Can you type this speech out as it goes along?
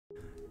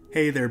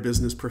Hey there,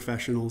 business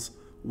professionals.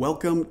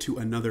 Welcome to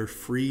another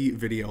free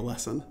video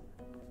lesson.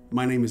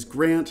 My name is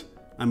Grant.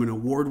 I'm an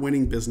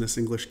award-winning business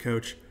English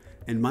coach,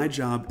 and my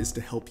job is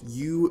to help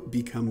you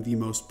become the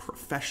most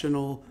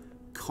professional,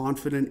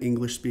 confident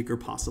English speaker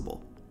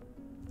possible.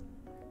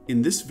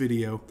 In this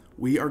video,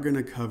 we are going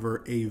to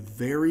cover a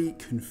very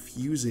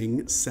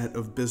confusing set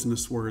of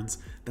business words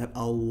that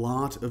a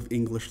lot of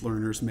English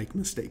learners make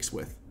mistakes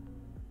with.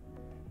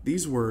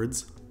 These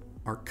words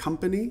are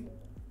company,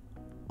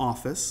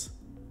 office,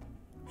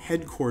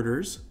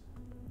 headquarters,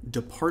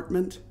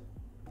 department,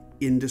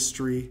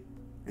 industry,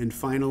 and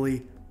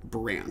finally,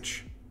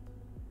 branch.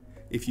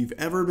 If you've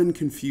ever been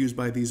confused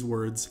by these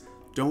words,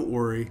 don't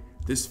worry,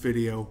 this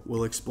video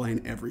will explain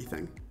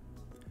everything.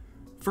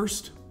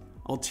 First,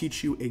 I'll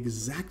teach you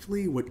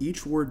exactly what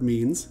each word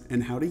means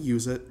and how to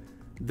use it.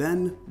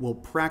 Then we'll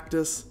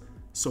practice,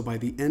 so by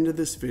the end of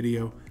this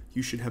video,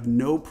 you should have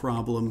no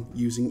problem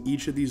using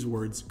each of these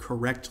words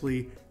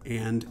correctly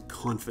and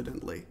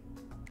confidently.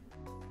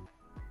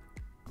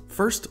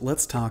 First,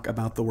 let's talk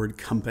about the word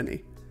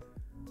company.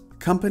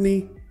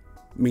 Company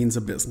means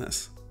a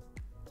business.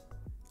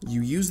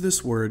 You use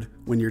this word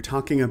when you're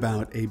talking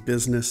about a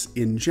business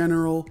in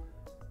general,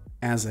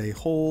 as a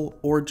whole,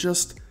 or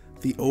just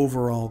the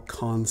overall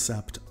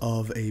concept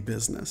of a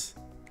business.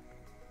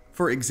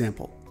 For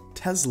example,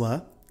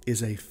 Tesla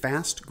is a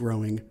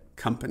fast-growing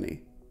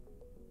company.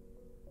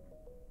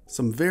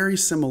 Some very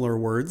similar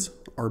words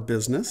are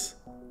business,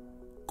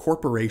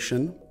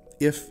 corporation,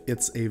 if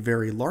it's a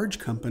very large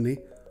company,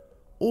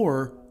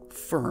 or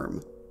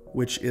firm,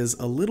 which is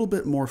a little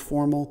bit more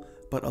formal,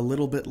 but a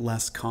little bit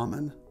less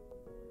common.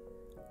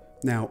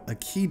 Now, a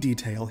key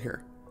detail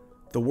here.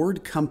 The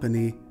word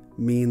company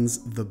means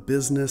the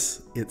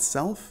business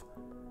itself,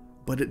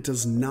 but it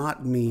does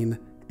not mean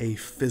a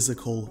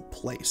physical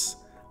place.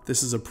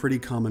 This is a pretty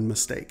common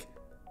mistake.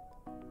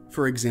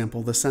 For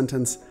example, the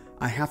sentence,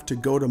 "I have to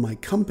go to my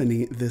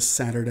company this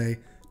Saturday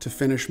to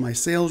finish my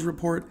sales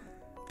report,"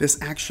 this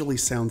actually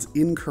sounds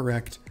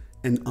incorrect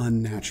and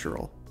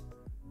unnatural.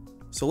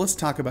 So let's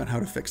talk about how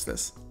to fix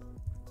this.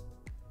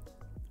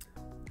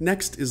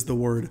 Next is the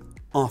word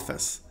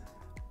office.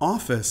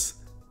 Office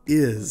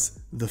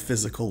is the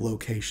physical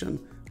location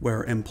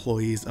where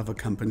employees of a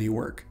company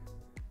work.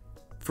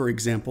 For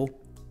example,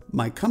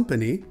 my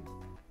company,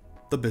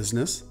 the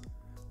business,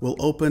 will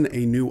open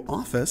a new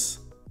office,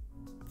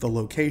 the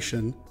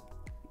location,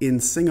 in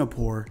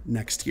Singapore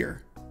next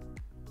year.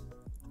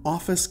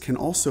 Office can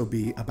also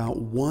be about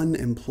one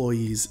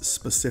employee's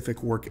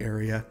specific work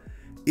area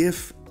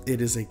if it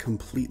is a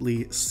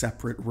completely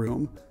separate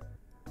room.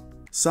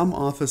 Some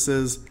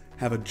offices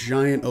have a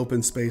giant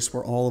open space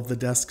where all of the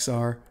desks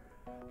are.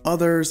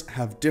 Others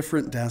have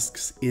different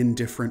desks in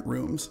different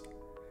rooms.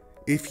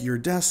 If your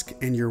desk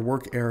and your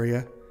work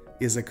area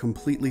is a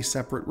completely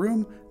separate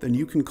room, then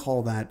you can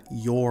call that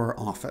your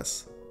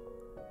office.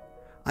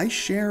 I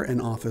share an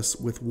office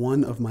with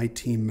one of my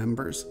team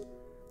members.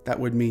 That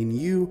would mean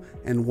you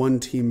and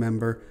one team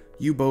member,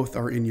 you both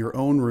are in your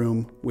own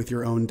room with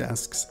your own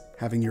desks,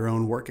 having your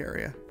own work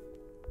area.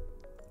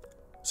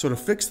 So to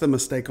fix the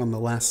mistake on the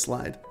last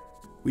slide,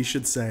 we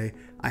should say,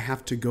 "I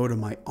have to go to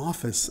my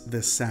office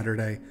this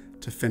Saturday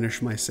to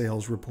finish my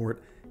sales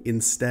report,"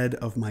 instead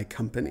of my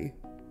company.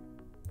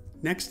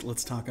 Next,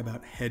 let's talk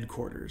about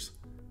headquarters.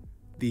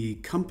 The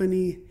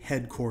company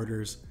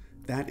headquarters,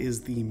 that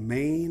is the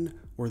main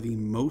or the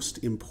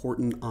most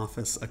important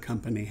office a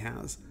company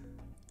has.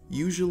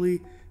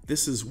 Usually,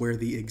 this is where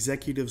the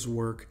executives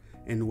work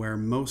and where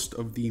most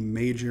of the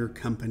major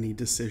company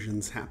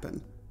decisions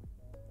happen.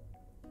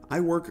 I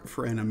work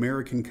for an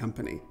American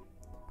company.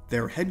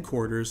 Their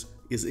headquarters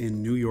is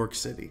in New York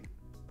City.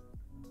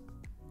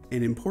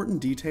 An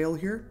important detail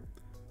here,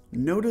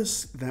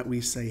 notice that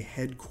we say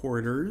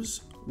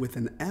headquarters with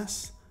an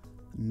S,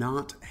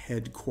 not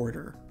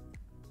headquarter.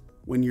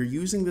 When you're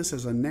using this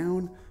as a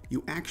noun,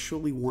 you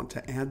actually want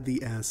to add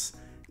the S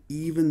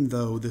even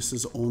though this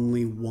is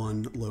only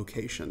one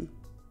location.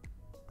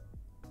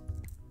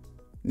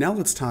 Now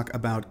let's talk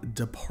about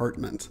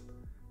department.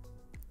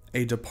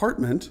 A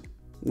department,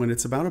 when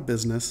it's about a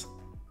business,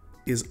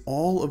 is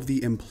all of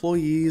the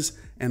employees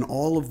and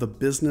all of the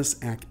business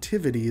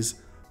activities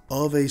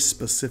of a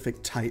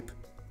specific type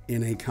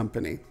in a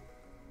company.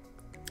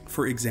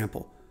 For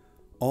example,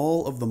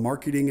 all of the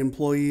marketing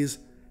employees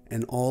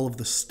and all of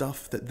the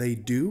stuff that they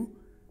do,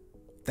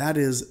 that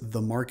is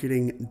the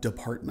marketing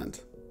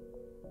department.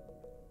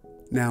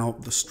 Now,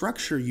 the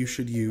structure you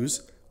should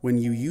use when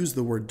you use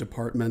the word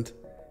department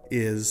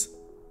is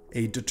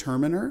a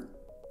determiner,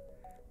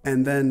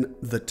 and then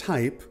the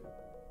type,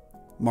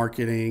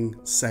 marketing,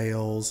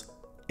 sales,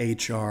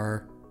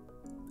 HR,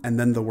 and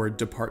then the word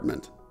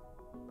department.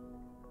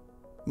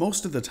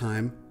 Most of the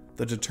time,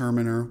 the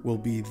determiner will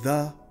be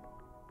the,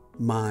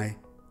 my,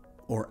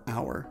 or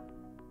our.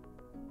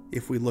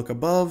 If we look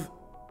above,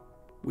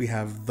 we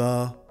have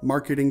the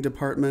marketing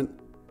department,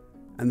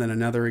 and then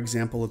another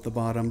example at the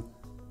bottom,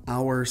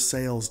 our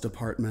sales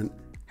department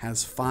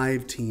has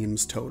 5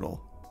 teams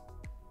total.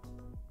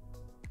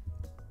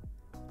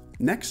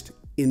 Next,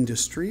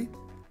 industry.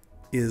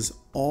 is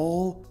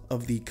all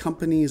of the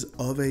companies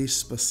of a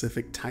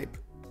specific type.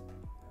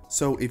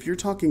 So if you're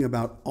talking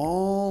about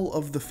all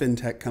of the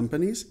fintech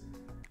companies,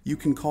 you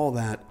can call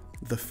that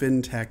the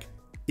fintech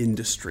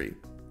industry.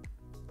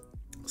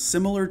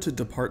 Similar to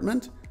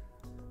department,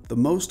 the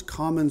most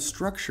common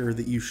structure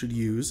that you should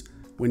use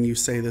when you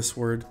say this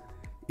word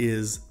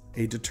is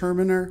a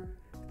determiner,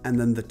 and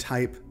then the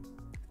type,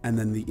 and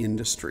then the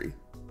industry.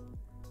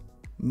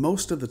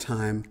 Most of the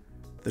time,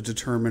 the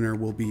determiner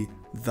will be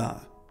the.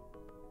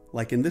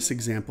 Like in this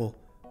example,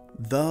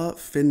 the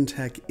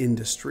fintech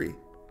industry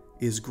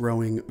is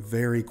growing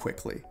very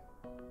quickly.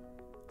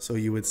 So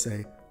you would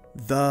say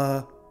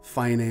the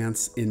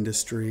finance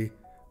industry,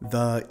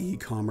 the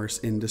e-commerce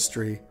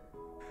industry.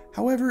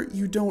 However,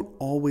 you don't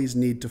always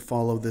need to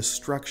follow this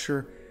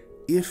structure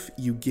if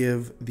you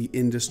give the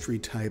industry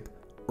type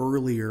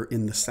earlier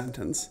in the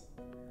sentence.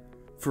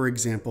 For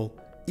example,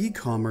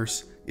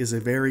 e-commerce is a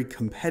very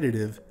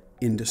competitive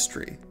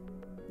industry.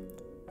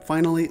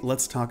 Finally,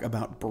 let's talk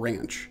about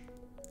branch.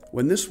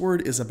 When this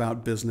word is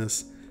about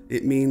business,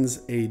 it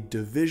means a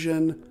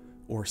division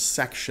or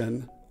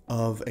section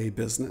of a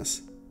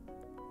business.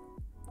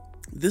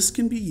 This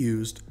can be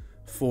used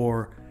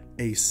for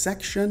a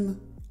section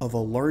of a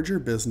larger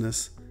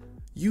business,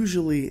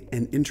 usually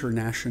an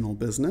international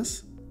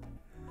business,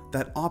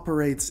 that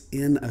operates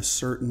in a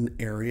certain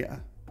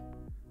area.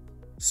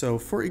 So,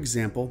 for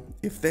example,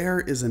 if there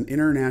is an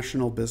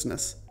international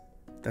business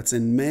that's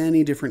in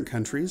many different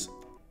countries,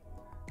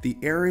 the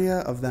area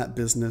of that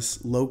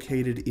business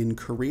located in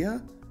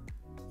Korea,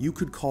 you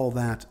could call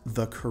that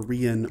the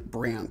Korean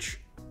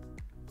branch.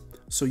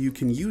 So you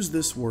can use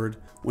this word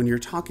when you're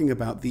talking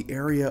about the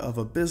area of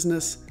a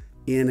business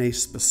in a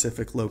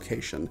specific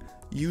location,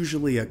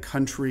 usually a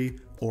country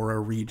or a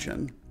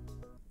region.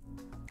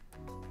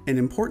 An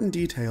important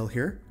detail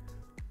here,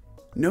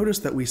 notice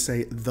that we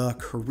say the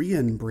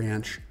Korean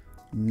branch,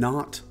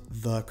 not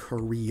the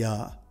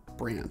Korea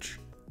branch.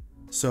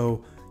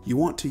 So you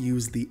want to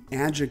use the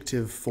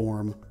adjective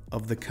form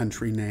of the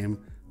country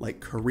name, like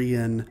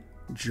Korean,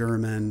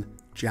 German,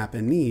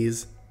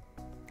 Japanese,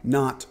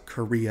 not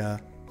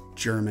Korea,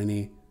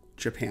 Germany,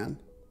 Japan.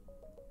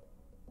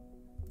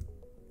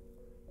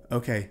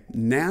 Okay,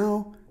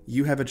 now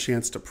you have a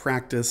chance to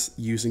practice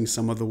using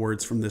some of the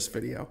words from this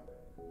video.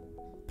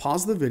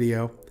 Pause the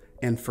video,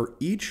 and for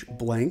each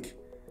blank,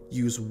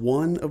 use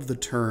one of the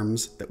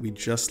terms that we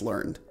just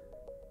learned.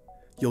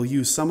 You'll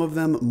use some of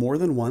them more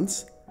than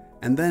once,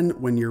 and then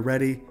when you're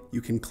ready,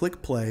 you can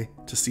click play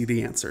to see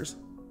the answers.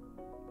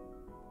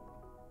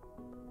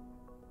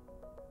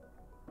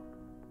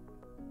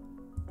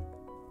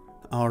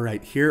 All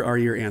right, here are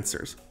your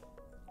answers.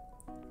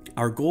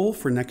 Our goal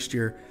for next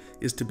year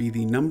is to be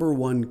the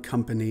 #1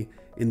 company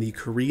in the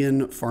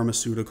Korean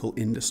pharmaceutical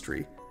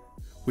industry.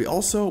 We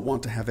also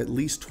want to have at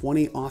least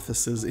 20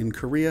 offices in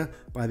Korea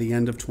by the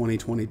end of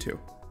 2022.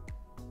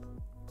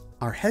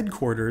 Our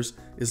headquarters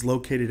is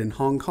located in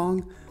Hong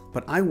Kong,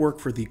 but I work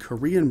for the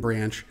Korean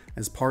branch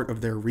as part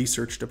of their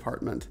research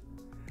department.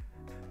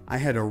 I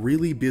had a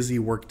really busy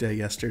workday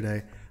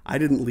yesterday. I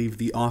didn't leave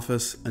the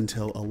office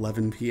until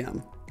 11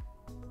 p.m.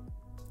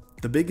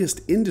 The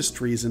biggest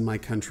industries in my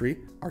country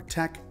are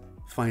tech,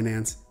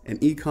 finance,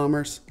 and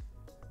e-commerce.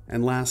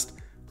 And last,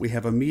 we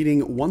have a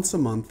meeting once a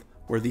month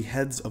where the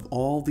heads of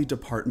all the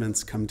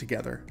departments come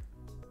together.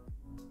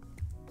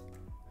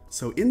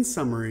 So in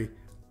summary,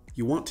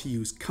 you want to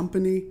use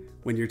company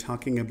when you're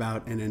talking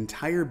about an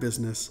entire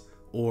business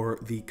or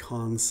the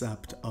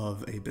concept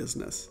of a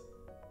business.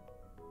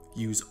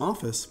 Use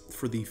office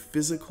for the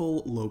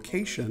physical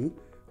location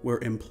where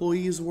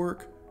employees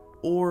work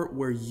or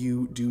where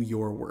you do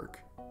your work.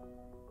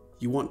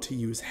 You want to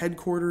use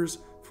headquarters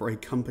for a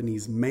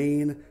company's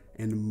main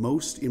and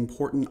most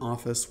important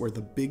office where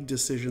the big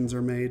decisions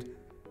are made.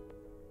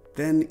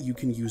 Then you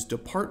can use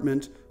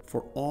department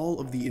for all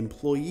of the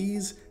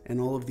employees and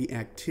all of the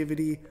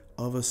activity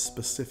of a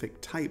specific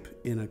type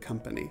in a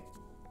company.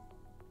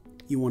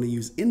 You want to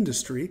use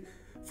industry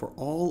for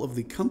all of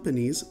the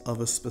companies of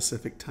a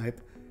specific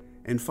type.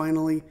 And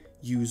finally,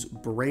 use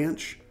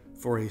branch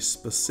for a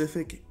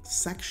specific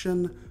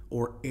section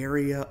or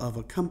area of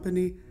a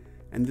company,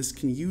 and this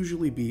can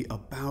usually be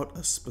about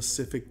a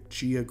specific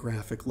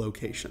geographic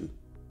location.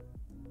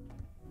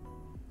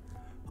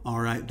 All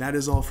right, that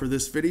is all for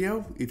this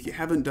video. If you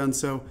haven't done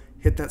so,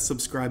 hit that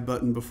subscribe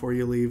button before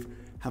you leave.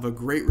 Have a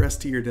great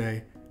rest of your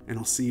day, and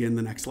I'll see you in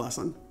the next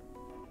lesson.